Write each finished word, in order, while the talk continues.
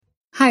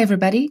Hi,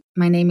 everybody.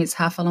 My name is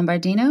Rafa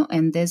Lombardino,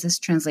 and this is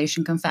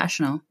Translation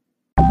Confessional.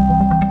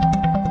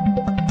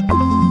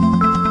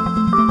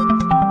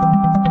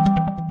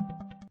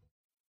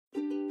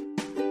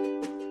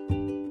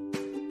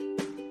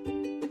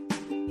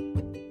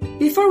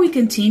 Before we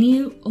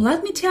continue,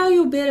 let me tell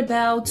you a bit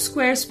about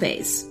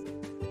Squarespace.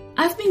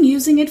 I've been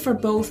using it for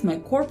both my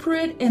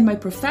corporate and my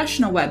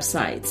professional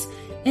websites,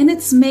 and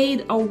it's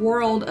made a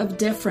world of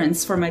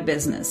difference for my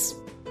business.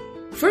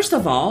 First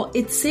of all,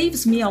 it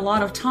saves me a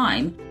lot of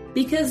time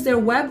because their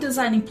web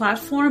designing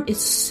platform is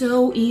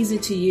so easy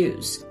to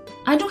use.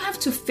 I don't have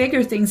to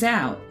figure things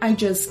out. I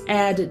just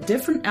add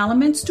different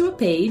elements to a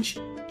page,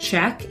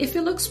 check if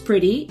it looks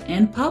pretty,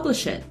 and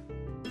publish it.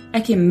 I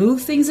can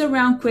move things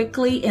around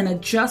quickly and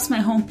adjust my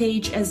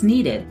homepage as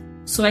needed,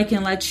 so I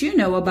can let you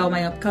know about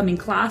my upcoming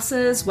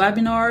classes,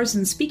 webinars,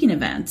 and speaking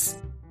events.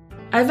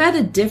 I've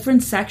added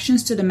different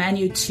sections to the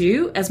menu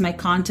too as my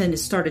content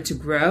has started to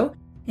grow,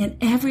 and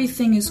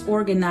everything is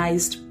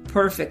organized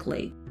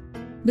perfectly.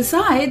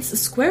 Besides,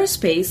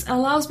 Squarespace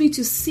allows me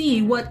to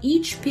see what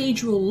each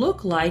page will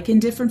look like in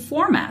different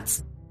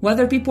formats,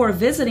 whether people are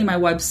visiting my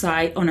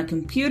website on a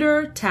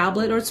computer,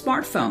 tablet, or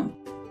smartphone.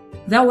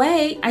 That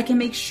way, I can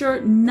make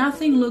sure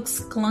nothing looks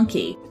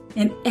clunky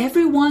and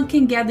everyone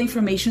can get the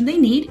information they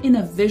need in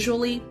a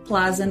visually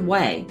pleasant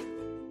way.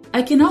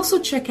 I can also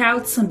check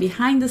out some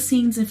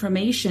behind-the-scenes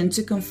information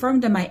to confirm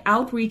that my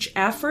outreach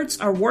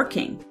efforts are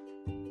working.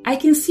 I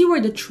can see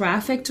where the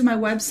traffic to my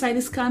website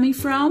is coming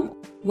from,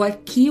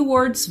 what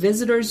keywords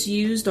visitors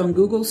used on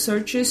Google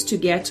searches to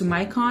get to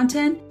my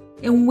content,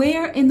 and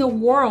where in the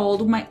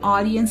world my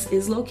audience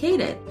is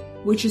located,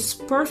 which is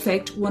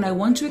perfect when I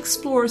want to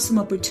explore some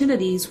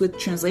opportunities with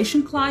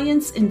translation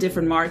clients in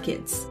different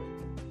markets.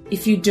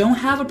 If you don't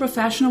have a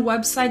professional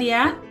website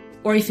yet,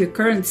 or if your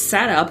current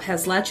setup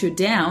has let you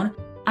down,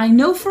 I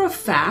know for a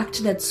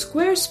fact that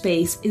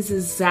Squarespace is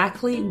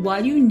exactly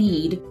what you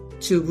need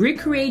to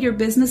recreate your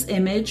business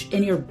image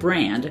and your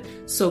brand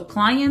so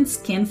clients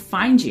can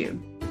find you.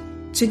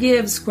 To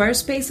give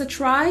Squarespace a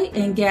try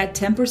and get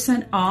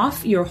 10%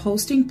 off your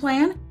hosting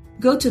plan,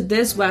 go to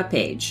this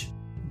webpage,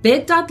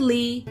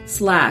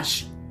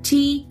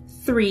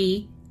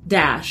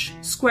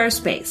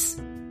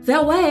 bit.ly/T3-Squarespace.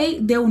 That way,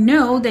 they'll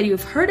know that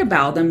you've heard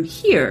about them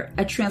here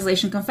at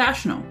Translation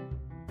Confessional.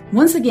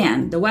 Once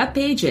again, the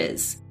webpage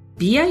is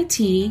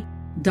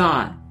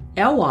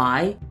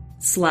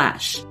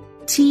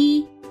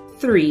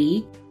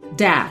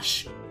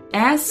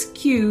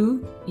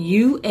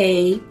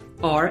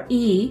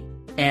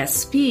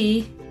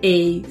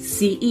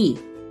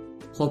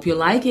Hope you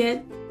like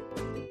it.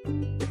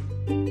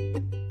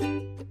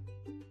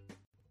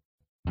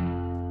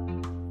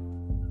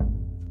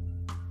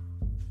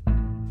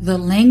 The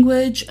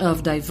language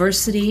of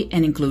diversity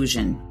and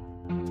inclusion.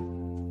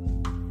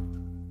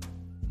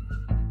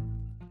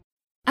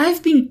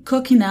 I've been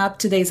cooking up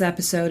today's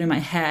episode in my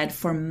head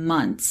for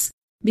months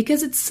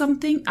because it's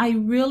something I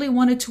really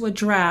wanted to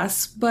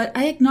address, but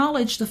I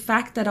acknowledge the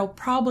fact that I'll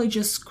probably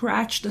just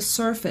scratch the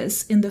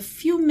surface in the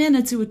few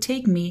minutes it would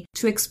take me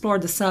to explore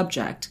the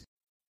subject.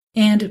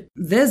 And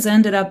this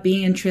ended up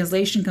being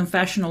Translation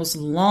Confessional's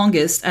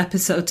longest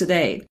episode to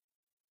date.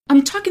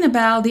 I'm talking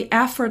about the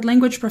effort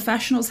language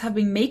professionals have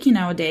been making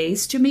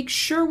nowadays to make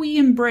sure we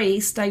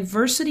embrace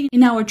diversity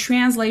in our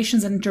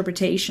translations and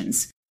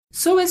interpretations,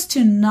 so as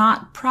to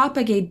not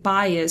propagate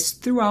bias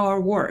through our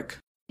work.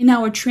 In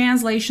our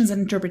translations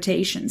and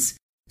interpretations,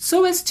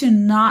 so as to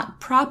not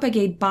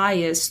propagate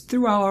bias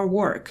through our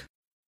work.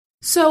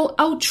 So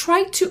I'll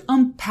try to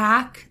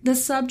unpack the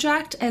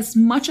subject as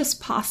much as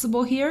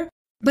possible here,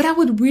 but I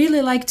would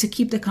really like to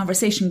keep the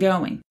conversation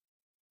going.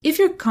 If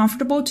you're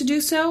comfortable to do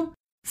so,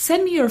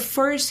 send me your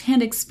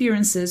first-hand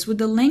experiences with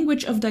the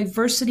language of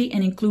diversity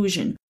and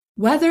inclusion,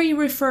 whether it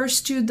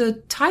refers to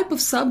the type of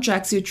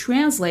subjects you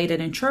translate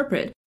and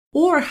interpret,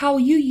 or how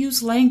you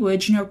use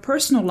language in your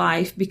personal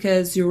life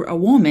because you're a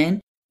woman,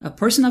 a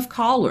person of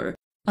color,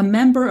 a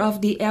member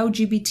of the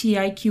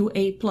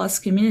LGBTIQA+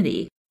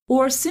 community,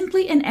 or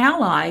simply an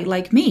ally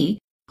like me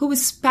who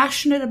is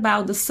passionate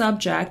about the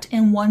subject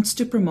and wants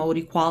to promote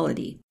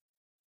equality.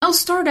 I'll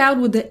start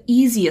out with the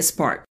easiest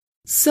part,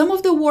 some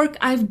of the work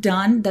I've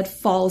done that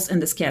falls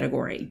in this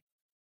category.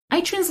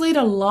 I translate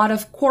a lot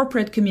of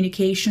corporate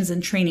communications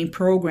and training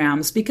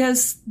programs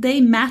because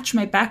they match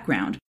my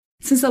background,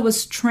 since I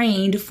was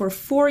trained for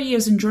 4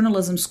 years in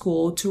journalism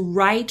school to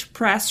write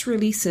press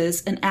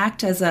releases and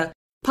act as a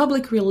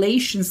public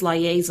relations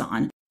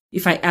liaison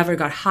if I ever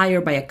got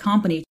hired by a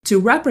company to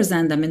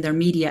represent them in their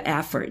media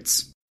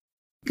efforts.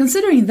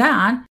 Considering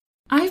that,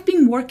 I've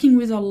been working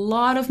with a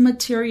lot of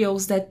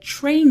materials that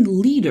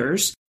train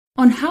leaders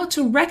on how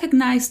to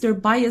recognize their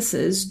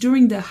biases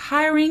during the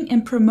hiring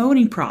and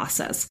promoting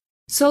process,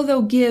 so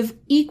they'll give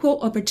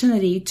equal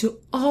opportunity to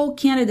all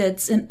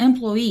candidates and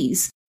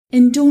employees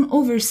and don't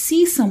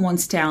oversee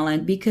someone's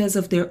talent because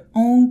of their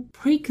own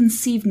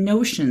preconceived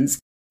notions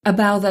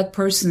about that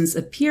person's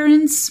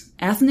appearance,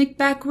 ethnic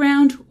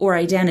background, or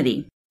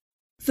identity.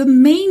 The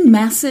main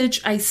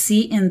message I see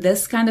in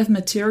this kind of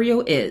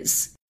material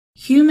is,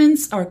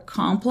 Humans are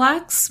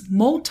complex,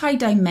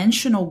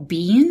 multidimensional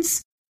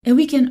beings, and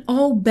we can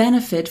all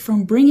benefit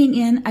from bringing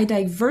in a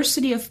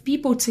diversity of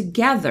people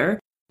together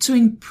to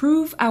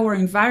improve our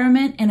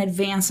environment and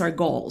advance our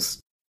goals.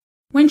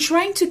 When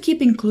trying to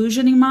keep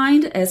inclusion in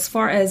mind as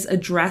far as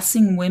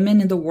addressing women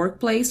in the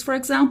workplace, for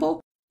example,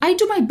 I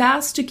do my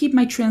best to keep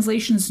my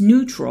translations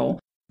neutral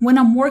when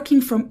I'm working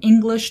from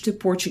English to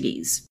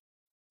Portuguese.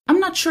 I'm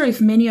not sure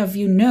if many of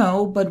you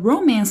know, but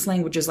Romance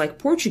languages like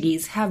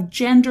Portuguese have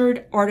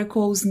gendered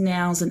articles,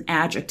 nouns, and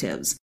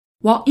adjectives,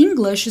 while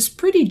English is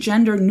pretty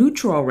gender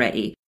neutral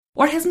already,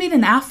 or has made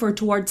an effort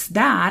towards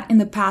that in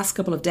the past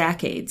couple of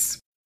decades.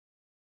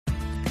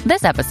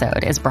 This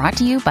episode is brought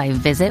to you by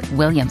Visit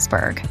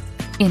Williamsburg.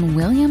 In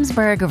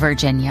Williamsburg,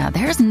 Virginia,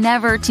 there's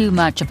never too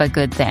much of a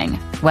good thing.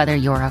 Whether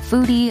you're a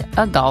foodie,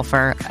 a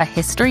golfer, a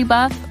history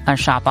buff, a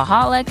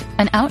shopaholic,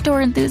 an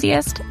outdoor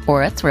enthusiast,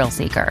 or a thrill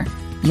seeker,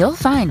 you'll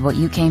find what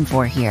you came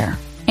for here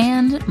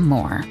and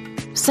more.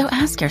 So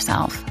ask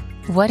yourself,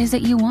 what is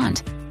it you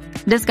want?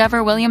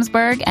 Discover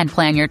Williamsburg and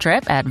plan your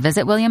trip at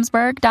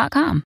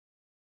visitwilliamsburg.com.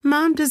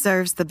 Mom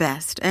deserves the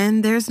best,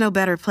 and there's no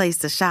better place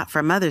to shop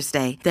for Mother's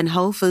Day than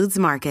Whole Foods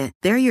Market.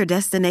 They're your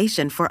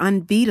destination for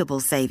unbeatable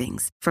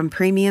savings, from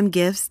premium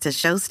gifts to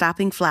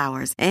show-stopping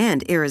flowers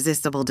and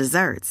irresistible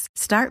desserts.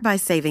 Start by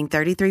saving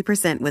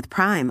 33% with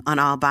Prime on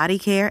all body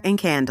care and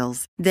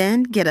candles.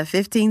 Then get a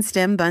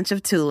 15-stem bunch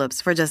of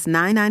tulips for just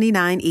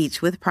 $9.99 each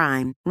with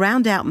Prime.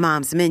 Round out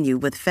Mom's menu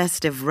with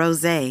festive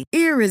rosé,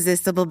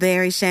 irresistible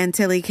berry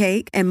chantilly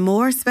cake, and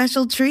more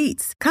special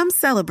treats. Come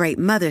celebrate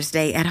Mother's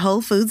Day at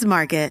Whole Foods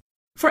Market.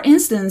 For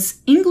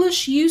instance,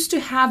 English used to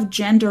have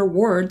gender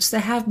words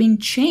that have been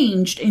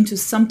changed into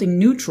something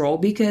neutral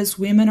because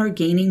women are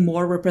gaining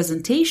more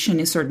representation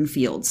in certain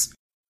fields.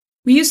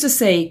 We used to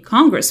say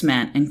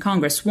congressman and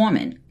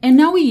congresswoman, and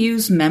now we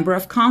use member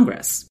of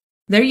Congress.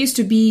 There used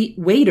to be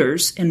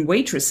waiters and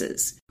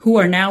waitresses, who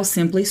are now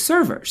simply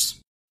servers.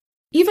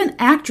 Even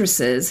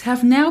actresses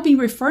have now been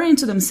referring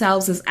to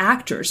themselves as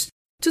actors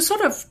to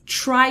sort of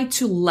try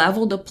to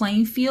level the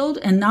playing field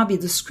and not be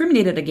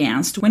discriminated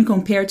against when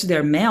compared to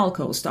their male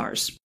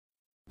co-stars.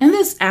 And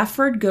this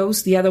effort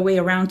goes the other way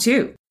around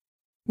too.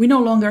 We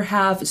no longer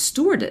have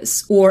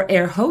stewardess or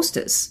air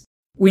hostess.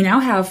 We now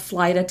have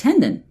flight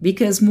attendant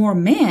because more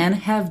men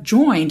have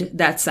joined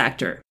that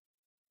sector.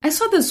 I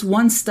saw this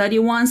one study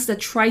once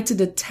that tried to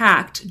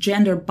detect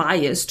gender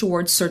bias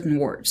towards certain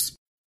words.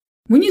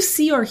 When you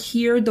see or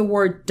hear the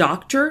word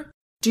doctor,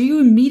 do you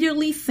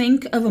immediately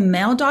think of a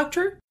male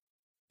doctor?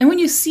 And when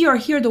you see or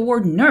hear the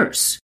word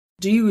nurse,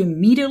 do you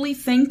immediately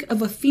think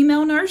of a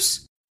female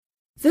nurse?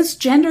 This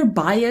gender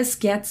bias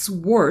gets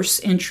worse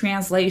in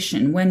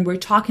translation when we're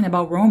talking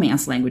about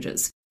Romance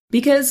languages,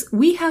 because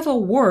we have a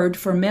word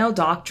for male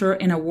doctor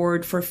and a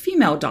word for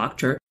female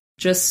doctor,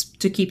 just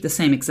to keep the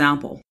same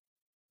example.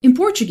 In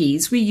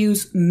Portuguese, we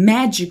use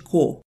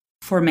médico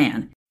for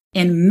man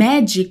and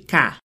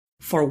médica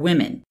for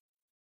women.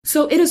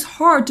 So it is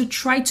hard to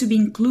try to be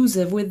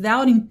inclusive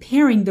without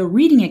impairing the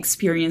reading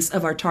experience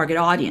of our target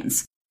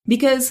audience.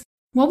 Because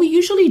what we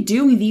usually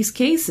do in these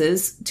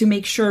cases to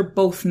make sure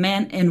both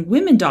men and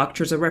women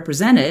doctors are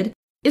represented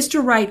is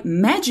to write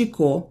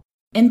médico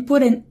and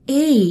put an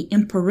A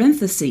in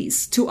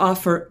parentheses to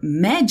offer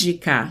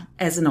médica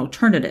as an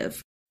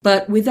alternative,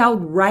 but without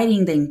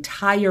writing the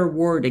entire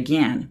word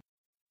again.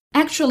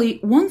 Actually,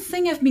 one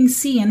thing I've been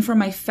seeing from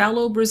my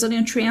fellow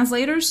Brazilian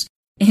translators,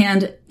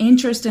 and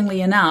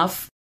interestingly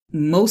enough,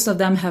 most of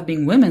them have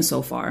been women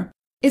so far,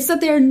 is that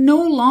they're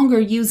no longer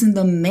using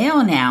the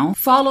male noun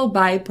followed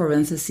by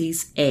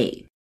parentheses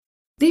A.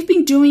 They've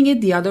been doing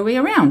it the other way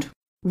around,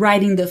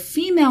 writing the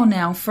female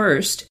noun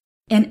first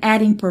and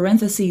adding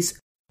parentheses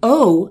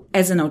O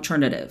as an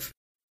alternative.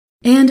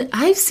 And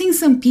I've seen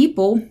some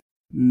people,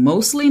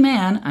 mostly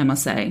men, I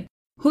must say,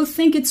 who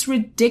think it's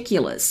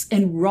ridiculous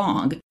and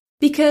wrong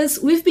because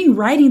we've been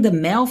writing the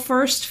male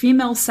first,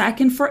 female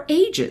second for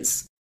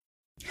ages.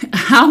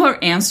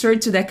 Our answer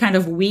to that kind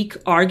of weak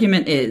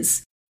argument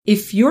is,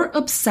 if you're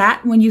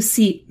upset when you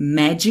see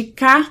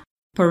médica,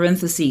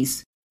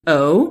 parentheses,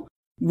 O,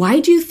 why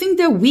do you think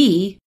that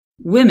we,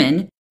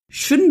 women,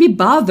 shouldn't be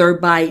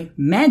bothered by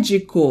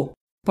médico,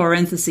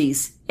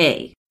 parentheses,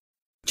 A?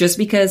 Just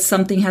because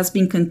something has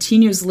been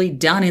continuously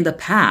done in the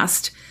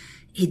past,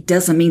 it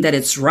doesn't mean that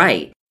it's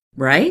right,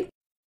 right?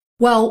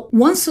 Well,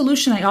 one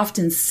solution I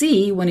often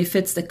see when it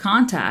fits the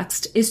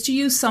context is to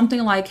use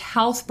something like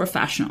health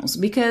professionals,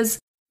 because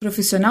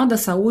profissional da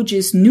saúde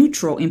is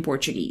neutral in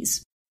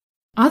Portuguese.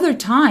 Other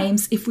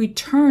times, if we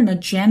turn a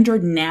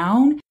gendered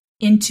noun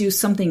into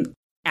something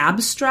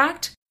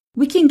abstract,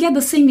 we can get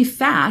the same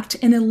effect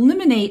and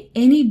eliminate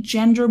any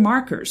gender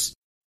markers.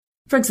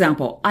 For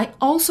example, I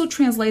also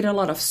translate a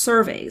lot of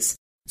surveys,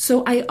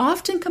 so I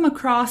often come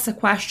across a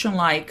question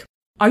like,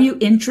 are you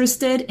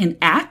interested in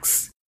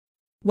X?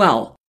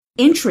 Well,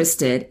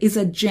 interested is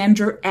a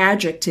gender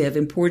adjective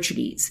in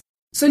Portuguese.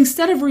 So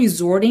instead of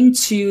resorting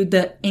to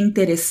the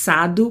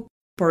interessado,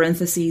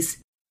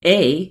 parentheses,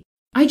 A,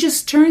 I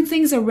just turn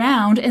things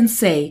around and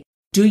say,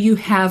 do you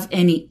have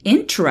any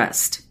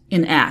interest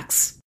in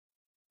X?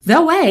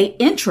 That way,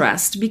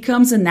 interest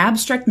becomes an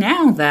abstract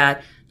noun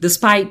that,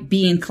 despite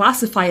being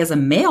classified as a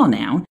male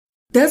noun,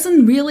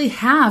 doesn't really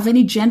have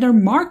any gender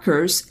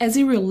markers as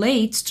it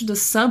relates to the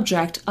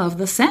subject of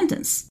the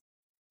sentence.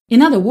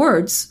 In other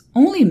words,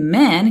 only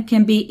men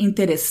can be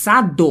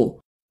interessado,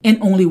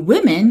 and only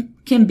women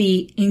can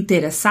be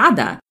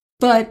interessada,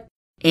 but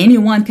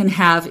anyone can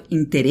have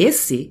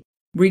interesse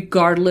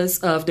regardless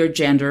of their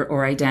gender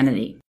or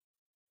identity.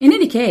 In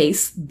any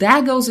case,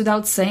 that goes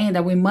without saying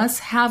that we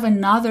must have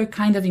another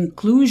kind of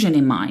inclusion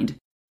in mind.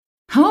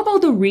 How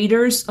about the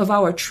readers of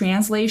our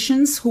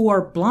translations who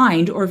are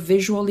blind or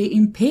visually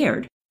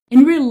impaired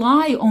and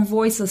rely on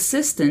voice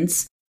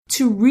assistants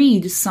to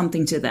read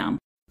something to them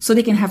so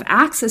they can have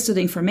access to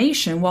the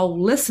information while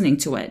listening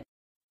to it?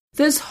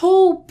 This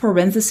whole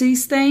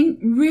parentheses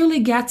thing really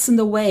gets in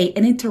the way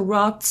and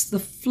interrupts the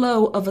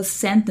flow of a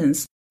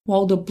sentence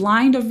while the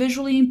blind or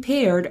visually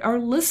impaired are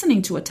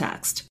listening to a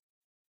text.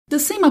 The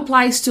same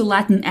applies to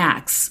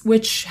Latinx,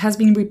 which has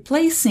been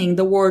replacing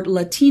the word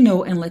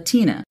Latino and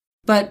Latina,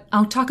 but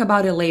I'll talk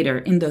about it later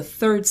in the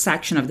third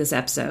section of this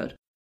episode.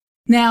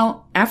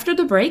 Now, after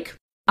the break,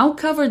 I'll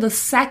cover the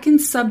second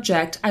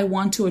subject I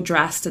want to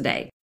address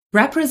today,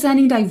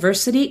 representing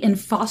diversity and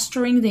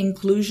fostering the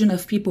inclusion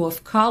of people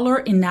of color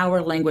in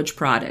our language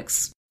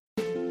products.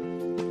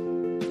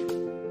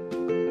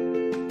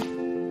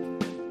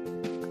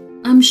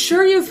 I'm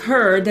sure you've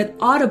heard that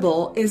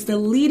Audible is the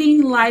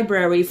leading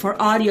library for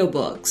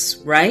audiobooks,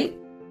 right?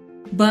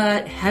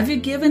 But have you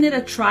given it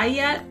a try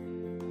yet?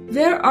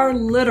 There are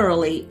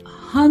literally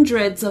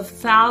hundreds of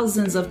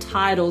thousands of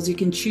titles you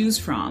can choose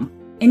from,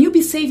 and you'll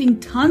be saving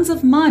tons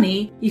of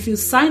money if you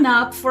sign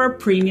up for a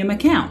premium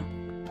account.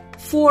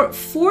 For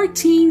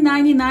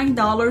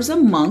 $14.99 a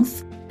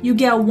month, you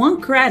get 1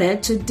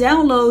 credit to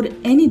download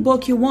any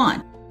book you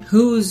want,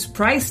 whose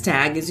price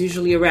tag is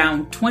usually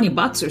around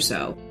 $20 or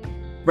so.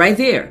 Right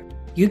there,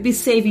 you'd be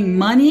saving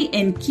money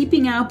and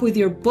keeping up with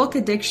your book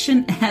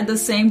addiction at the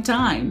same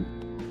time.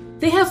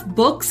 They have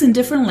books in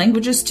different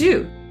languages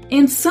too,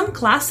 and some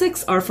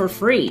classics are for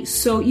free,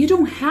 so you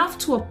don't have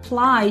to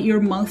apply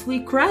your monthly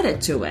credit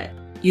to it.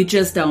 You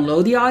just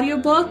download the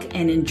audiobook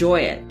and enjoy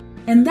it.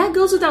 And that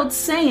goes without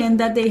saying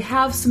that they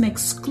have some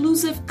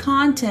exclusive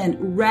content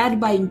read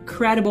by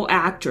incredible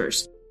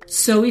actors.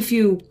 So if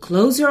you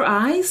close your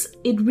eyes,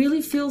 it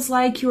really feels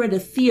like you're at a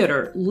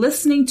theater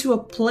listening to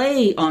a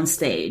play on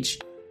stage.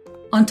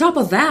 On top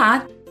of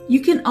that,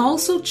 you can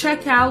also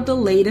check out the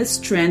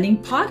latest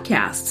trending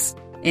podcasts.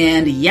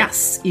 And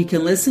yes, you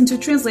can listen to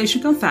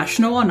Translation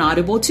Confessional on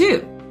Audible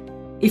too.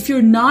 If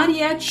you're not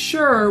yet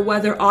sure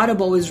whether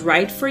Audible is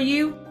right for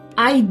you,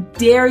 I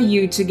dare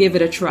you to give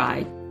it a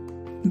try.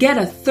 Get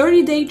a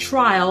 30-day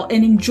trial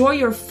and enjoy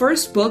your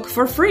first book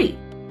for free.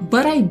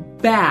 But I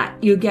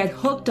bet you get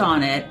hooked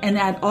on it and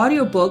add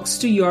audiobooks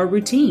to your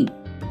routine.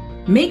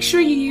 Make sure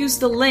you use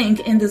the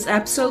link in this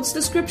episode's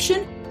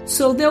description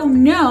so they'll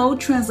know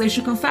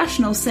Translation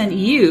Confessional sent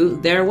you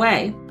their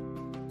way.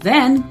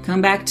 Then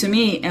come back to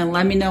me and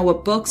let me know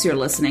what books you're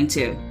listening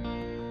to.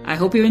 I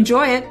hope you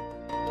enjoy it.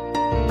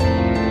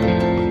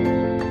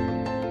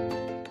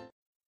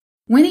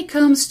 When it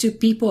comes to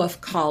people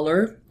of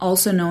color,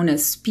 also known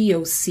as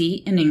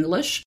POC in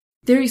English,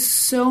 there is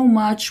so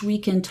much we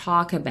can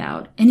talk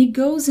about, and it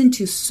goes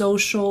into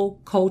social,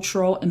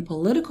 cultural, and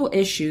political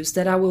issues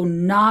that I will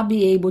not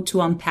be able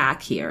to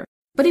unpack here.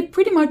 But it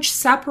pretty much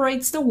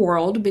separates the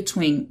world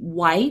between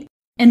white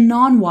and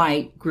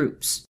non-white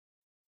groups.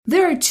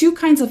 There are 2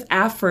 kinds of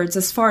efforts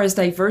as far as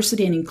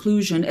diversity and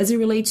inclusion as it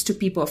relates to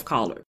people of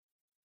color.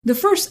 The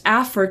first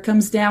effort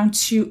comes down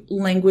to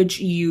language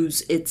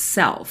use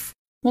itself,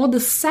 while the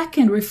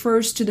second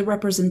refers to the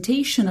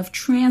representation of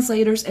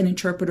translators and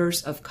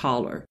interpreters of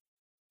color.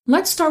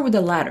 Let's start with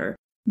the latter,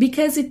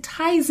 because it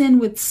ties in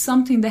with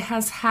something that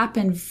has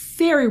happened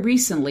very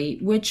recently,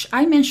 which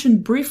I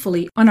mentioned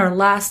briefly on our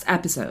last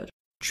episode.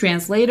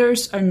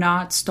 Translators are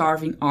not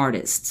starving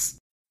artists.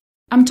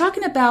 I'm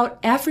talking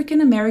about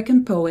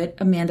African-American poet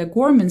Amanda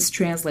Gorman's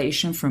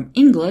translation from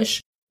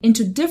English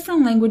into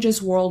different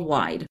languages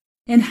worldwide,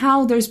 and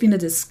how there's been a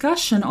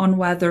discussion on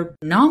whether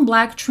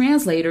non-Black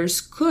translators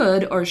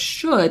could or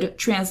should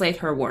translate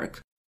her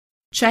work.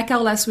 Check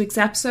out last week's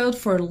episode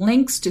for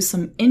links to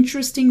some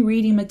interesting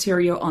reading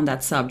material on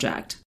that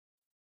subject.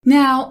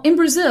 Now, in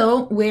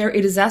Brazil, where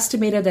it is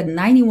estimated that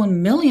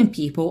 91 million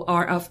people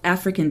are of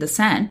African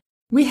descent,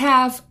 we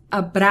have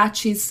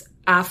Abraços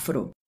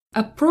Afro,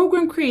 a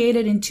program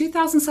created in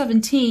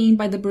 2017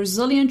 by the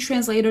Brazilian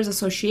Translators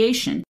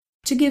Association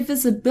to give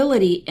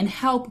visibility and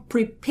help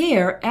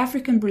prepare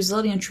African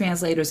Brazilian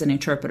translators and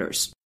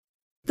interpreters.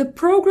 The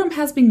program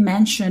has been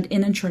mentioned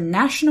in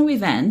international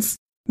events,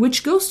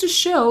 which goes to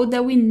show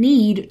that we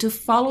need to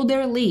follow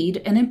their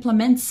lead and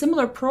implement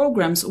similar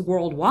programs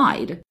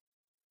worldwide.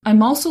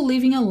 I'm also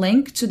leaving a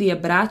link to the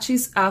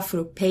Abraços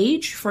Afro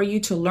page for you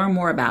to learn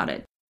more about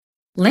it.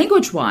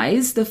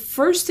 Language-wise, the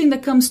first thing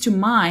that comes to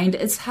mind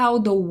is how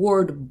the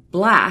word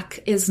black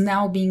is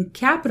now being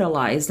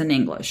capitalized in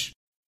English.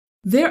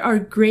 There are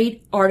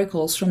great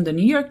articles from the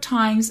New York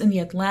Times and The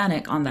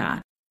Atlantic on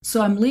that,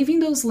 So I'm leaving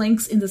those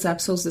links in this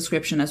episode's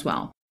description as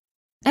well.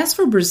 As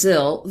for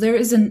Brazil, there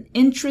is an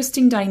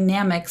interesting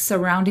dynamic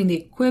surrounding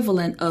the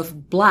equivalent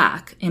of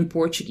black in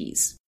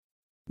Portuguese.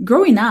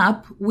 Growing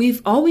up,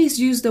 we've always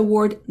used the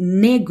word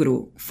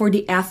negro for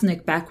the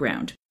ethnic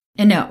background.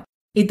 And no,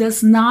 it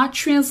does not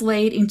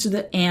translate into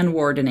the N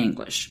word in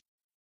English.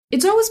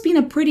 It's always been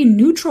a pretty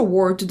neutral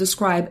word to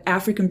describe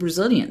African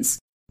Brazilians,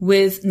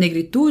 with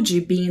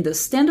negritude being the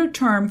standard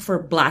term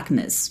for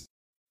blackness.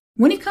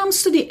 When it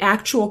comes to the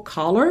actual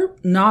color,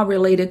 not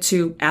related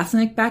to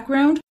ethnic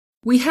background,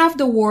 we have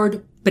the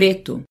word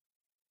preto.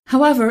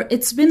 However,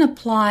 it's been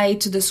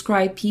applied to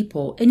describe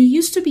people, and it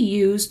used to be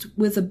used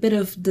with a bit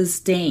of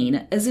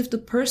disdain, as if the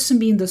person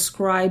being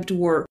described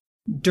were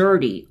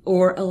dirty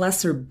or a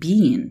lesser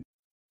being.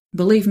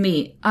 Believe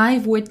me,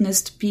 I've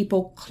witnessed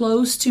people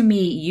close to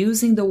me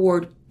using the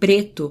word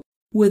preto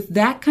with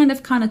that kind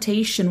of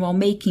connotation while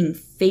making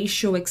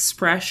facial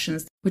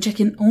expressions, which I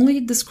can only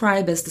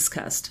describe as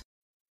disgust.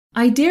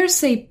 I dare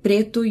say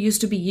preto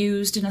used to be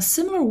used in a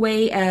similar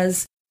way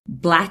as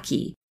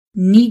blackie,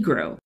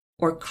 negro,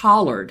 or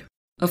collared.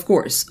 Of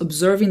course,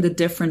 observing the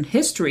different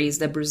histories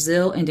that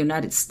Brazil and the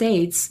United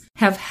States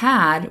have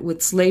had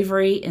with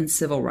slavery and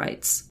civil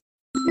rights.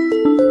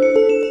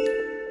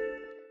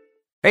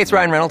 Hey, it's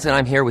Ryan Reynolds, and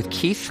I'm here with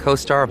Keith,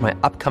 co-star of my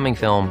upcoming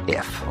film,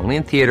 If, only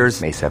in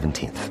theaters May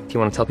 17th. Do you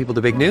want to tell people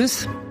the big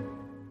news?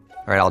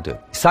 All right, I'll do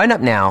it. Sign up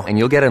now and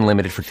you'll get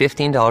unlimited for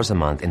 $15 a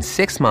month and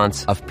 6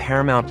 months of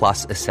Paramount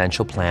Plus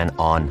Essential Plan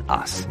on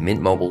us.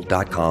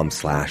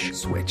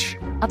 MintMobile.com/switch.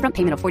 Upfront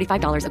payment of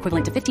 $45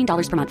 equivalent to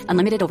 $15 per month.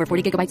 Unlimited over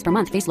 40 gigabytes per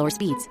month. Face lower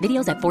speeds.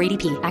 Videos at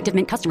 480p. Active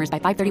Mint customers by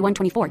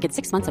 531.24 get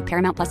 6 months of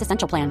Paramount Plus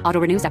Essential Plan.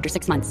 Auto renews after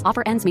 6 months.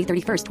 Offer ends May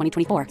 31st,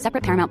 2024.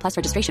 Separate Paramount Plus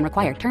registration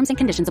required. Terms and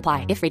conditions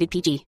apply if rated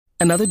PG.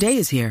 Another day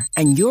is here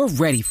and you're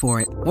ready for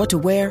it. What to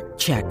wear?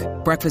 Check.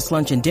 Breakfast,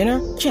 lunch, and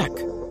dinner? Check.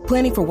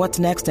 Planning for what's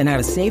next and how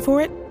to save for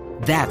it?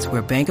 That's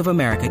where Bank of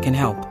America can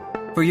help.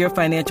 For your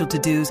financial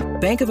to-dos,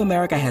 Bank of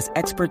America has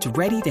experts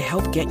ready to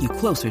help get you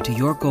closer to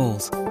your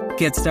goals.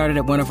 Get started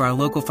at one of our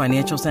local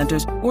financial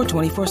centers or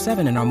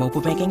 24/7 in our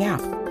mobile banking app.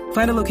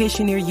 Find a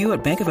location near you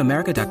at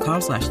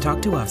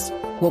bankofamerica.com/talktous.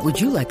 What would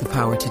you like the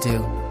power to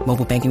do?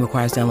 Mobile banking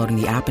requires downloading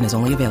the app and is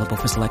only available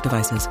for select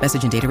devices.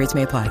 Message and data rates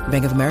may apply.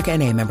 Bank of America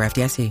N.A., member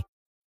FDIC.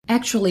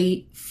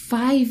 Actually,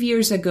 5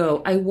 years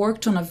ago, I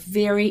worked on a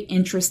very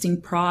interesting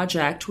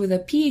project with a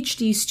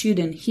PhD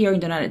student here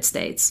in the United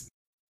States.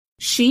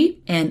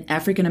 She, an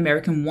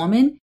African-American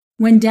woman,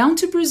 went down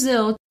to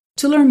Brazil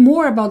to learn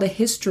more about the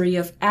history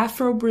of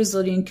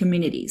Afro-Brazilian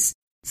communities,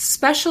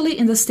 especially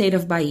in the state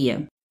of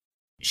Bahia.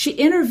 She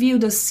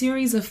interviewed a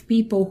series of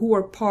people who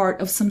were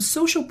part of some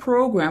social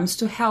programs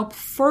to help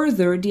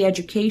further the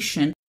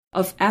education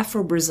of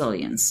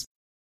Afro-Brazilians.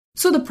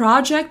 So the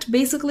project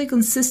basically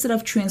consisted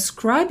of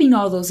transcribing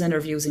all those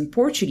interviews in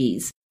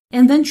Portuguese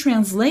and then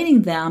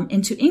translating them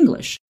into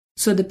English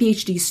so the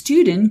PhD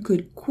student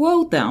could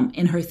quote them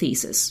in her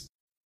thesis.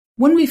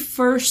 When we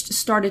first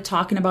started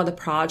talking about the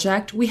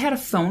project, we had a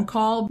phone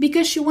call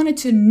because she wanted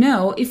to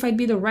know if I'd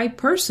be the right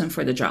person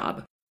for the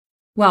job.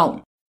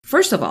 Well,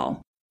 first of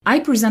all,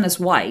 I present as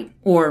white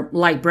or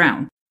light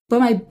brown, but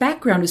my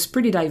background is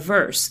pretty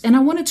diverse, and I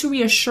wanted to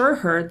reassure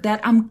her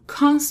that I'm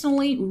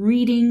constantly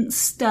reading,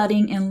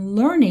 studying, and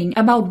learning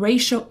about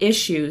racial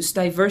issues,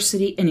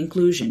 diversity, and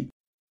inclusion.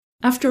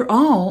 After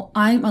all,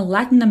 I'm a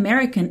Latin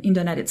American in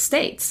the United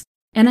States,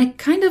 and I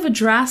kind of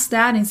addressed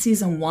that in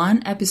Season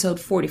 1,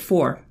 Episode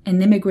 44,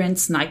 An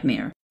Immigrant's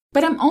Nightmare.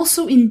 But I'm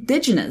also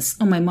indigenous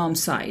on my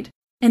mom's side,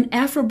 and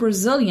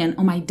Afro-Brazilian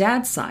on my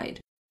dad's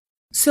side.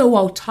 So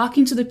while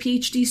talking to the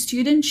PhD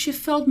student, she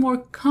felt more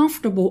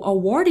comfortable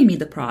awarding me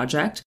the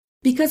project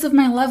because of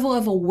my level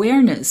of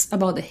awareness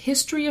about the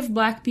history of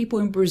Black people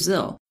in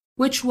Brazil,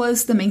 which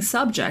was the main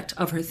subject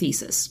of her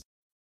thesis.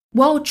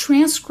 While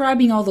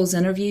transcribing all those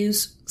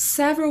interviews,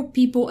 several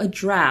people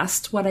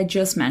addressed what I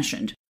just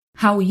mentioned,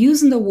 how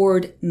using the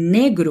word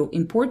negro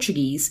in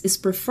Portuguese is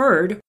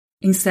preferred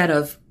instead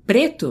of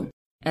preto,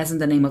 as in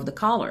the name of the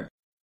color.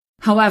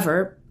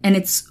 However, and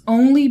it's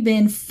only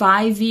been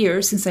 5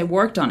 years since I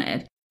worked on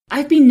it,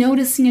 I've been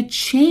noticing a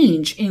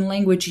change in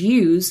language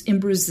use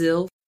in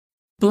Brazil.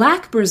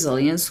 Black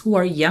Brazilians who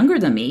are younger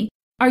than me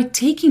are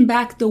taking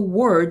back the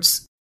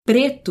words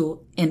preto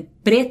and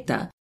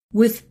preta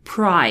with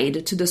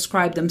pride to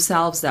describe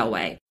themselves that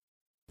way.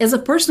 As a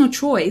personal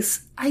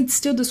choice, I'd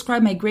still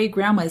describe my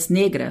great-grandma as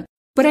negra,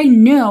 but I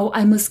know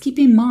I must keep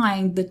in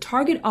mind the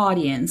target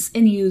audience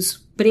and use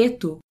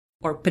preto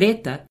or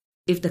preta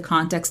if the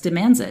context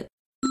demands it.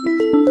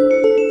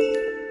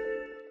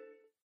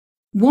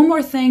 One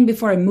more thing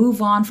before I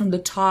move on from the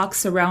talk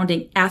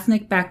surrounding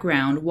ethnic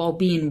background while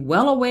being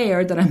well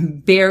aware that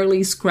I'm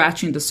barely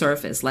scratching the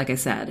surface, like I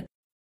said.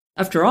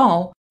 After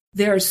all,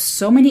 there are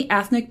so many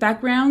ethnic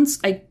backgrounds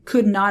I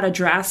could not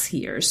address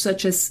here,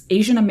 such as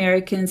Asian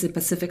Americans and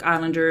Pacific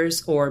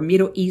Islanders or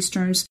Middle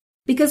Easterns,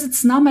 because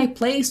it's not my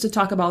place to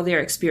talk about their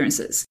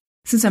experiences,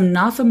 since I'm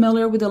not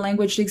familiar with the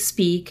language they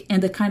speak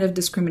and the kind of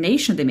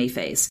discrimination they may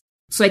face,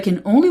 so I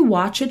can only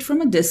watch it from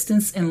a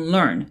distance and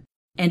learn,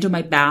 and do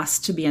my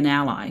best to be an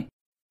ally.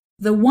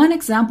 The one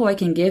example I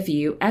can give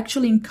you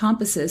actually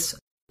encompasses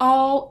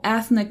all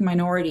ethnic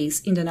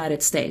minorities in the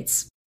United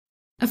States.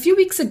 A few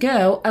weeks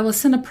ago, I was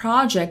sent a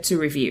project to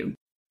review.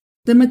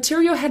 The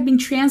material had been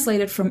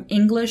translated from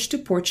English to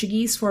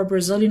Portuguese for a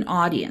Brazilian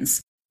audience,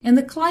 and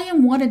the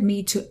client wanted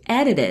me to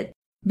edit it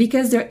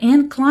because their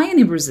end client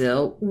in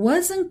Brazil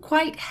wasn't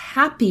quite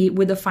happy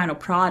with the final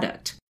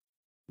product.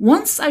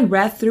 Once I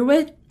read through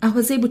it, I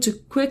was able to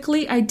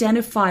quickly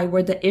identify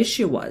where the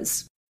issue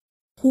was.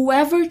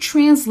 Whoever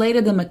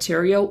translated the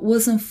material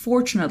was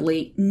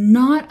unfortunately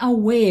not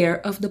aware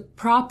of the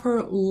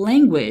proper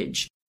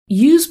language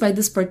used by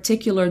this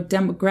particular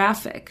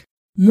demographic.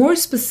 More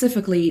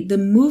specifically, the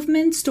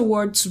movements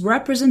towards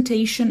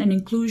representation and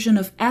inclusion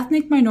of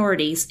ethnic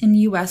minorities in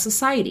U.S.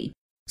 society.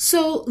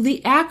 So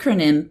the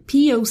acronym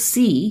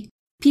POC,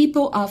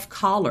 People of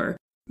Color,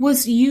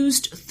 was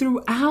used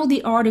throughout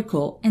the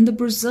article, and the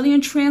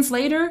Brazilian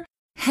translator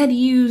had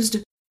used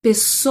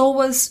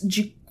Pessoas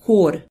de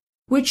Cor,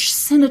 which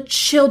sent a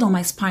chill down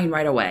my spine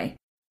right away.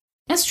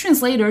 As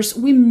translators,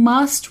 we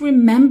must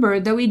remember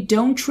that we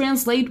don't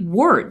translate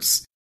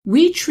words.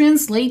 We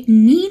translate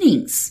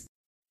meanings.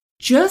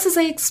 Just as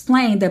I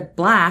explained that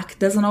black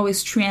doesn't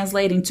always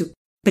translate into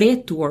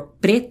preto or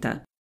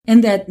preta,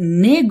 and that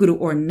negro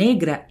or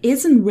negra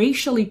isn't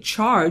racially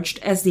charged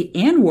as the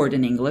N-word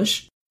in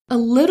English, a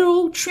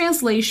literal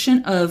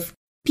translation of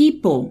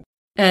people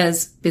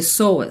as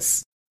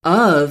pessoas,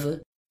 of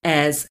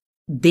as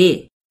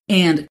de,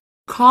 and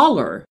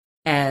color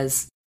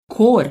as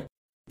cor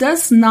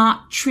does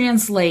not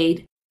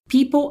translate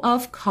people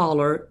of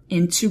color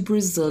into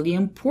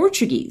Brazilian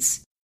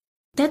Portuguese.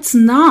 That's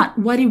not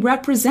what it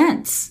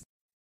represents.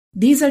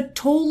 These are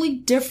totally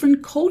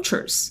different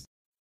cultures.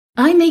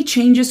 I made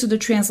changes to the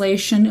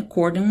translation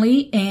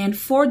accordingly, and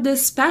for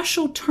this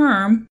special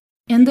term,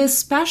 in this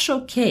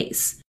special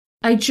case,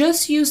 I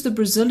just used the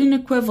Brazilian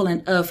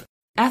equivalent of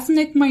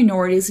ethnic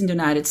minorities in the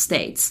United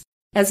States,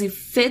 as it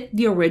fit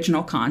the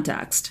original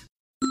context.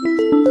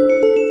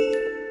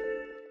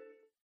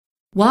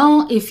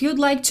 Well, if you'd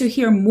like to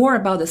hear more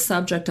about the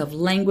subject of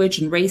language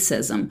and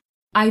racism,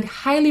 I'd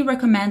highly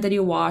recommend that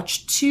you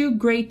watch 2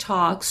 great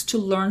talks to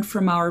learn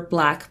from our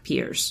Black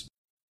peers.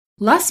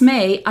 Last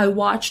May, I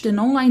watched an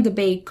online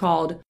debate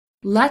called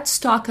Let's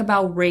Talk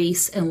About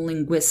Race and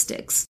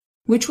Linguistics,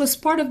 which was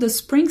part of the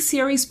spring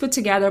series put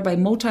together by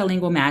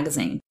Multilingual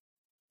Magazine.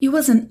 It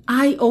was an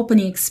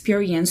eye-opening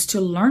experience to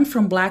learn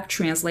from Black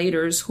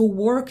translators who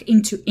work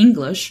into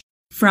English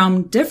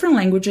from different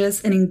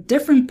languages and in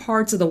different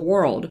parts of the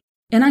world,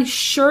 and I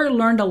sure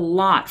learned a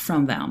lot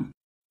from them.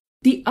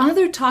 The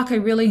other talk I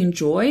really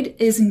enjoyed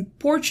is in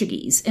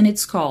Portuguese, and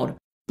it's called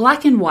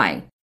Black and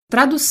White,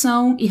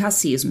 Tradução e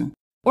Racismo,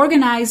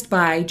 organized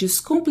by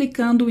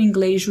Descomplicando o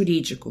Inglês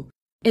Jurídico,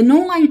 an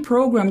online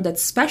program that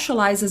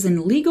specializes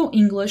in legal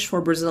English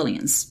for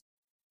Brazilians.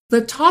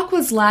 The talk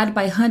was led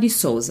by Rani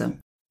Souza,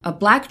 a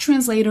Black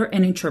translator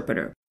and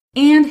interpreter,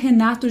 and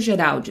Renato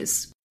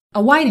Geraldes,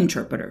 a white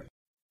interpreter.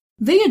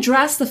 They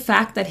addressed the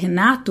fact that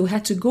Renato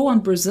had to go on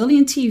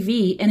Brazilian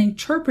TV and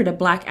interpret a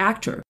Black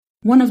actor,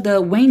 one of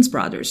the Wayans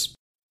brothers.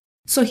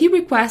 So he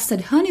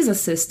requested Rani's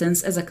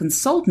assistance as a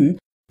consultant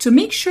to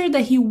make sure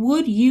that he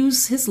would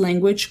use his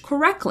language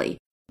correctly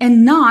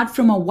and not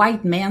from a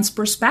white man's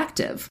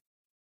perspective.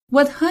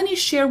 What Rani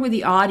shared with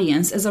the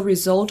audience as a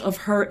result of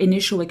her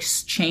initial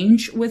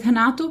exchange with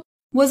Renato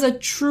was a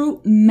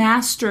true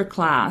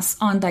masterclass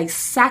on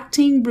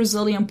dissecting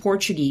Brazilian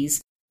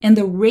Portuguese and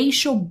the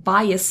racial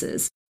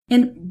biases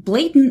and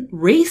blatant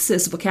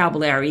racist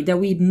vocabulary that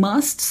we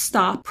must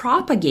stop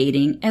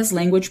propagating as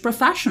language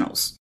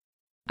professionals.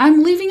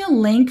 I'm leaving a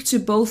link to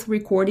both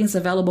recordings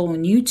available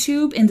on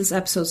YouTube in this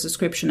episode's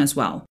description as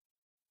well.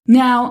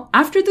 Now,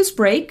 after this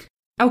break,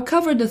 I'll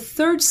cover the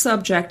third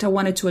subject I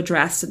wanted to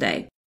address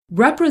today,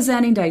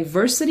 representing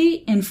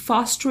diversity and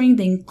fostering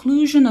the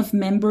inclusion of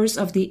members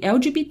of the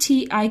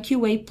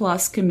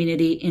LGBTIQA+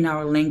 community in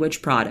our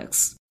language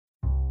products.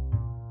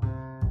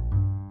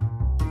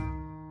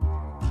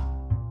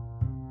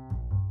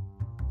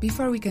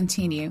 Before we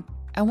continue,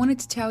 I wanted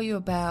to tell you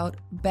about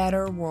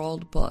Better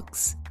World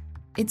Books.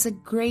 It's a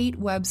great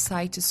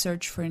website to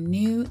search for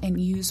new and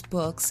used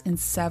books in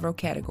several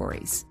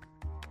categories.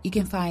 You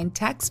can find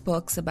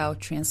textbooks about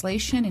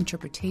translation,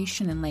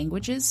 interpretation, and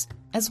languages,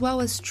 as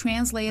well as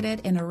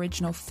translated and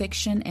original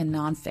fiction and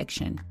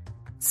nonfiction.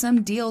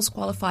 Some deals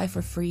qualify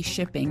for free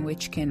shipping,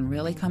 which can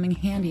really come in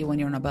handy when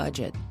you're on a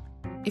budget.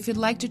 If you'd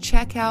like to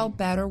check out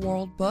Better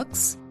World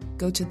Books,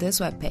 go to this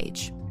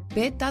webpage,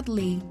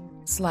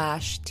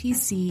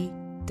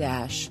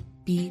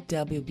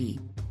 bit.ly/TC-BWB.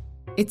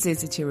 It's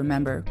easy to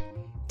remember.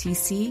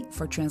 TC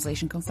for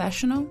Translation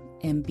Confessional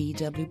and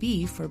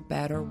BWB for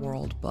Better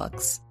World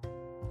Books.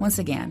 Once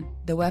again,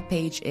 the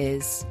webpage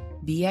is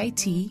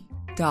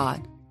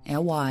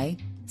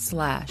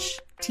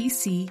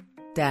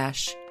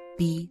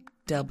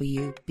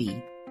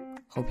bit.ly/TC-BWB.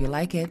 Hope you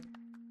like it.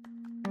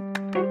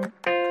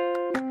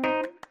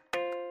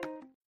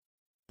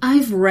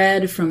 I've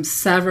read from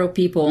several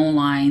people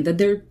online that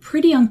they're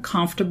pretty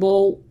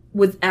uncomfortable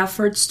with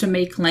efforts to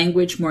make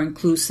language more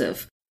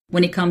inclusive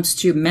when it comes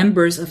to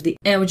members of the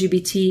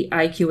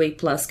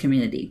LGBTIQA+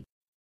 community.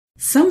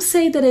 Some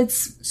say that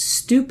it's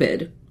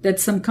stupid that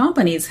some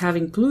companies have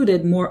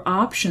included more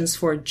options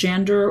for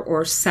gender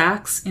or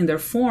sex in their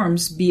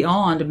forms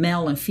beyond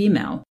male and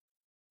female,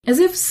 as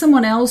if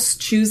someone else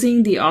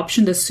choosing the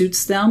option that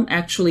suits them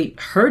actually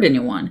hurt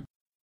anyone.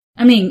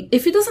 I mean,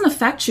 if it doesn't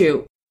affect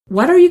you,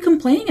 what are you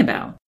complaining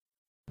about?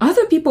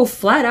 Other people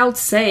flat out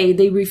say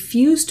they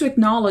refuse to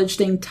acknowledge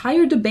the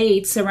entire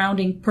debate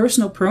surrounding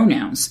personal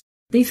pronouns.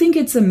 They think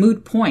it's a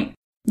moot point,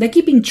 that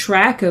keeping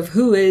track of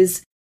who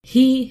is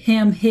he,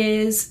 him,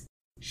 his,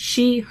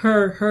 she,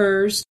 her,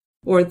 hers,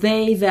 or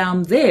they,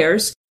 them,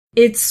 theirs,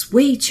 it's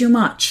way too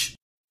much.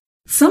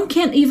 Some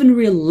can't even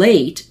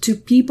relate to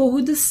people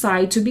who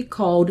decide to be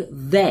called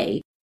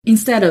they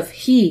instead of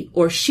he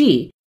or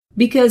she,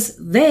 because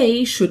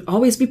they should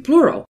always be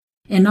plural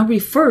and not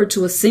refer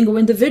to a single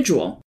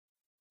individual.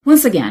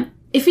 Once again,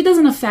 if it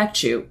doesn't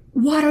affect you,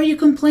 what are you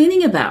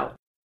complaining about?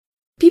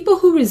 People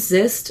who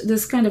resist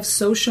this kind of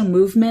social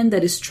movement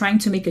that is trying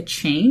to make a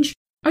change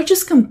are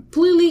just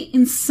completely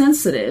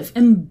insensitive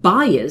and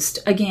biased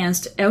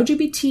against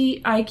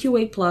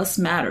LGBTIQA+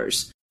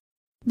 matters.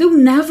 They'll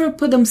never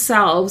put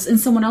themselves in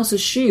someone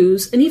else's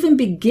shoes and even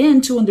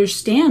begin to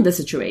understand the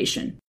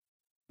situation.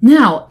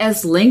 Now,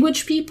 as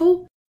language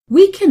people,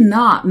 we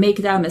cannot make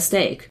that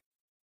mistake.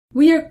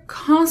 We are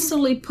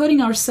constantly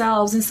putting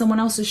ourselves in someone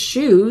else's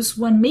shoes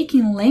when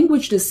making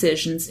language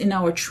decisions in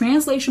our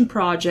translation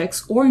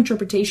projects or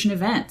interpretation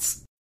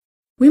events.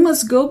 We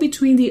must go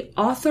between the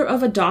author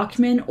of a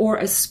document or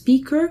a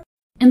speaker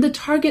and the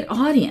target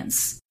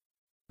audience.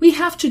 We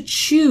have to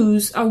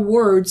choose our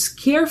words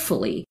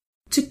carefully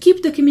to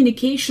keep the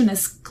communication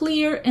as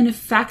clear and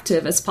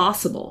effective as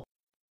possible.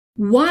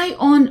 Why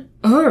on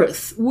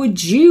earth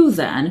would you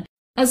then,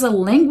 as a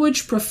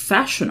language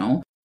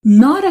professional,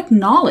 not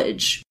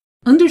acknowledge,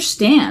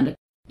 understand,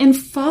 and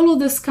follow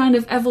this kind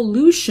of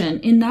evolution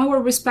in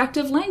our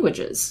respective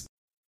languages?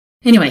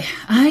 Anyway,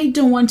 I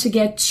don't want to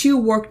get too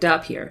worked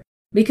up here,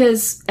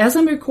 because as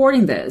I'm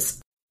recording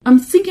this, I'm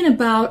thinking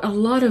about a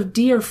lot of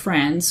dear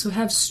friends who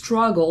have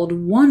struggled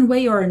one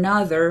way or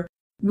another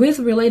with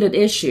related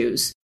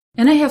issues,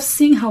 and I have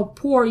seen how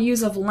poor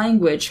use of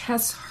language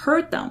has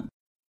hurt them.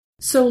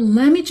 So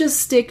let me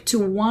just stick to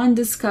one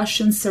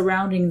discussion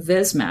surrounding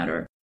this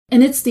matter,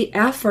 and it's the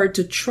effort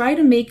to try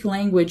to make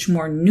language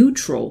more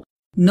neutral,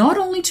 not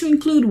only to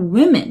include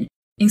women,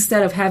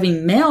 instead of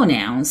having male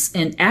nouns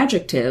and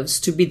adjectives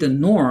to be the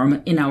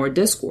norm in our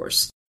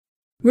discourse.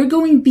 We're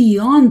going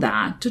beyond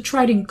that to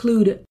try to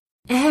include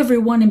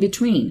everyone in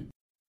between.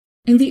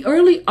 In the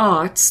early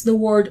aughts, the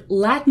word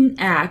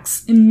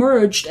Latinx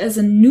emerged as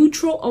a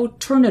neutral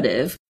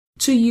alternative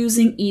to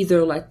using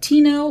either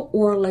Latino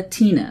or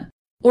Latina,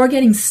 or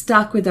getting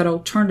stuck with that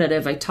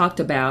alternative I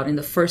talked about in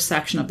the first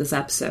section of this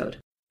episode.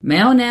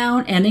 Male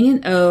noun ending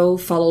in O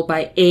followed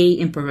by A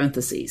in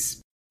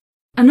parentheses.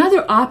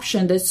 Another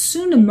option that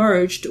soon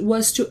emerged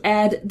was to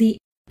add the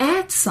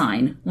 @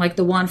 sign, like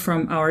the one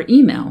from our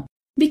email,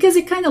 because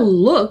it kind of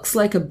looks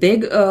like a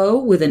big O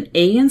with an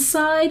A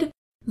inside,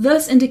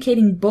 thus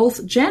indicating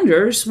both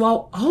genders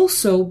while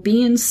also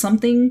being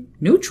something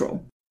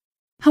neutral.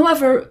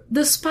 However,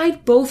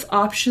 despite both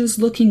options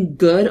looking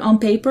good on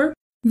paper,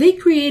 they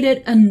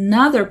created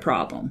another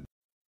problem.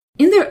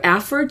 In their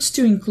efforts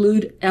to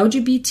include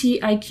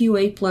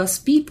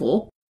LGBTIQA+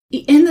 people,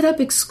 it ended up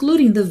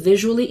excluding the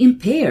visually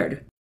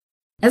impaired.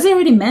 As I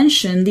already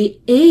mentioned, the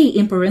A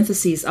in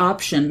parentheses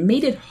option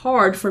made it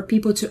hard for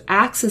people to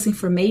access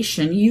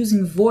information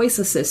using voice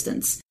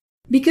assistants,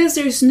 because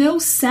there's no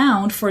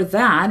sound for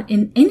that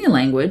in any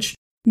language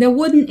that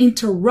wouldn't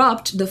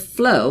interrupt the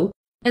flow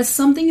as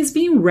something is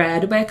being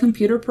read by a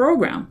computer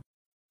program.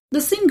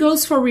 The same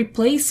goes for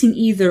replacing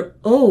either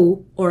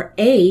O or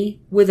A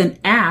with an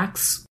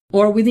X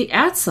or with the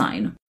 @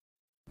 sign.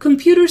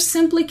 Computers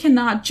simply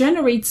cannot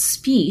generate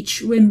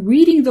speech when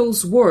reading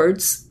those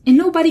words, and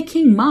nobody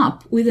came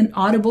up with an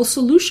audible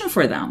solution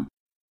for them.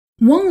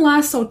 One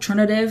last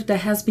alternative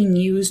that has been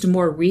used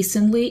more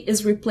recently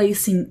is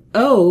replacing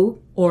O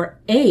or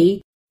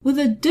A with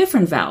a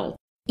different vowel,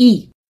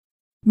 E.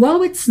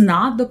 While it's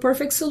not the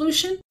perfect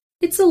solution,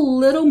 it's a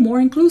little more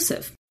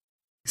inclusive.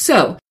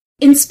 So,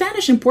 in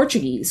Spanish and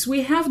Portuguese,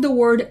 we have the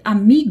word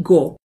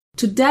amigo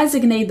to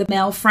designate the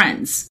male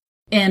friends,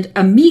 and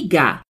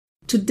amiga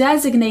to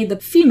designate the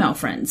female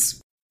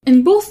friends.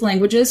 And both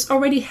languages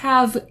already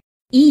have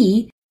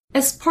E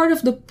as part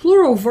of the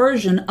plural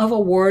version of a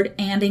word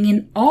ending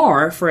in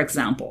R, for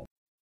example.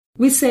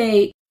 We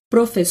say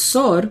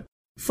professor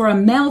for a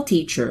male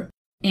teacher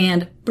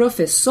and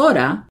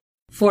professora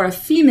for a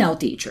female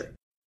teacher.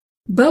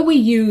 But we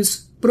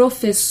use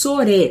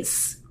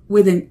professores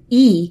with an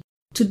E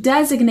to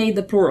designate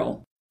the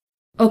plural.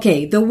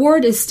 Okay, the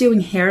word is still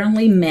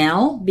inherently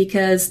male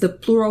because the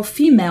plural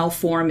female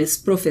form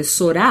is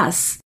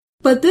professoras,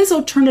 but this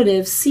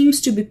alternative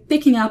seems to be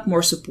picking up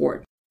more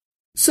support.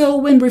 So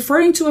when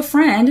referring to a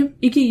friend,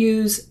 you can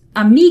use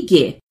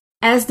amigue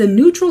as the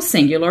neutral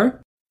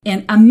singular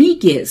and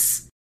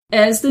amigues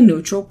as the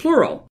neutral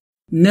plural.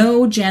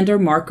 No gender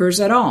markers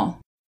at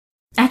all.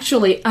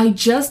 Actually, I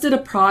just did a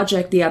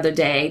project the other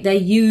day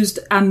that used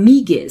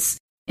amigues,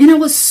 and I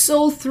was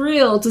so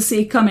thrilled to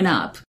see it coming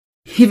up,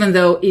 even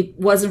though it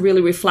wasn't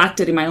really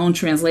reflected in my own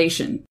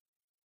translation.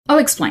 I'll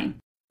explain.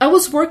 I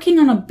was working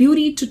on a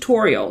beauty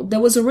tutorial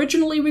that was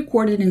originally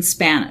recorded in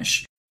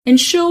Spanish and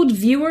showed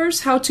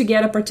viewers how to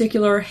get a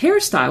particular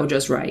hairstyle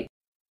just right.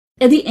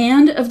 At the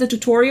end of the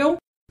tutorial,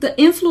 the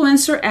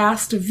influencer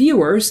asked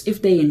viewers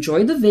if they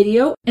enjoyed the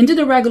video and did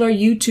a regular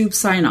YouTube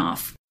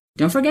sign-off.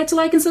 Don't forget to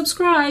like and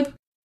subscribe.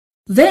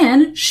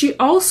 Then she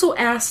also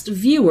asked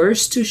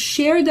viewers to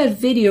share that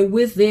video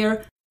with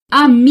their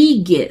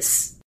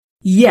amigues.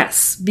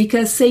 Yes,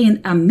 because saying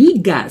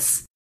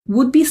amigas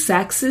would be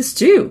sexist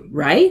too,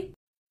 right?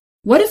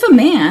 What if a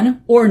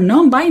man or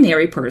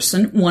non-binary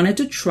person wanted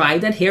to try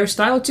that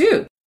hairstyle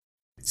too?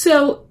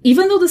 So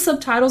even though the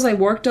subtitles I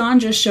worked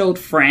on just showed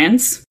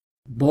friends,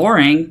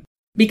 boring,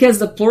 because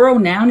the plural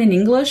noun in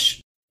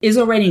English is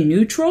already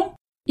neutral,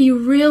 it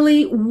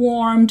really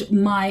warmed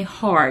my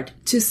heart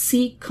to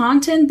see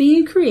content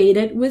being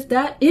created with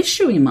that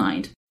issue in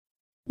mind.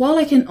 While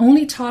I can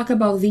only talk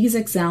about these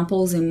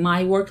examples in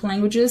my work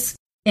languages,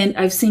 and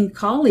I've seen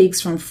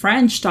colleagues from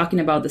French talking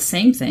about the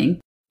same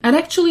thing, I'd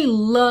actually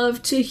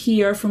love to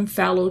hear from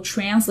fellow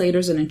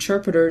translators and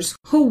interpreters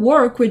who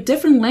work with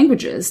different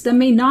languages that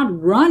may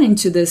not run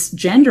into this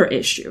gender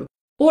issue,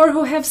 or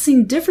who have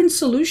seen different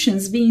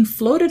solutions being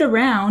floated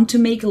around to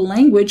make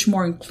language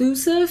more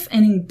inclusive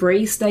and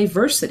embrace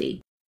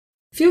diversity.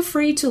 Feel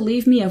free to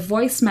leave me a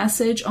voice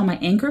message on my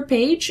Anchor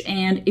page,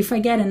 and if I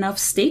get enough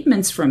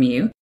statements from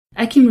you,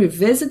 I can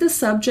revisit the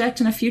subject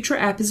in a future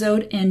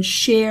episode and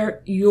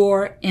share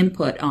your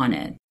input on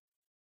it.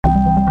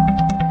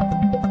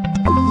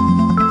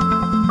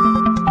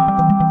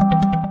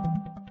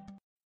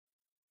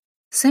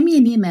 Send me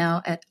an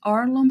email at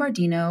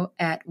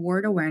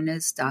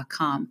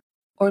rlombardino@wordawareness.com.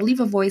 or leave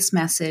a voice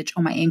message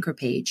on my Anchor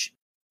page.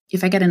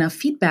 If I get enough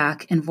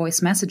feedback and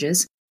voice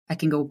messages, I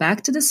can go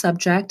back to the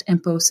subject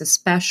and post a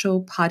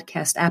special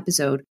podcast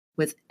episode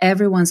with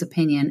everyone's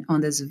opinion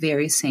on this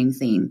very same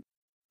theme.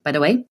 By the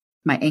way,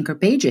 my Anchor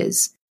page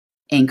is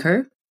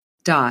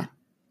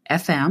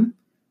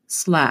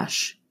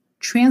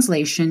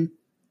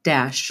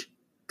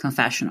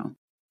anchor.fm/translation-confessional.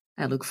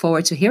 I look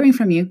forward to hearing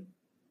from you.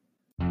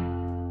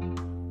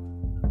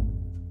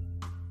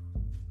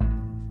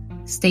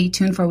 Stay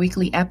tuned for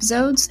weekly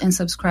episodes and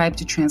subscribe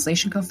to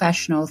Translation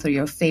Confessional through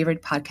your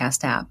favorite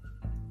podcast app.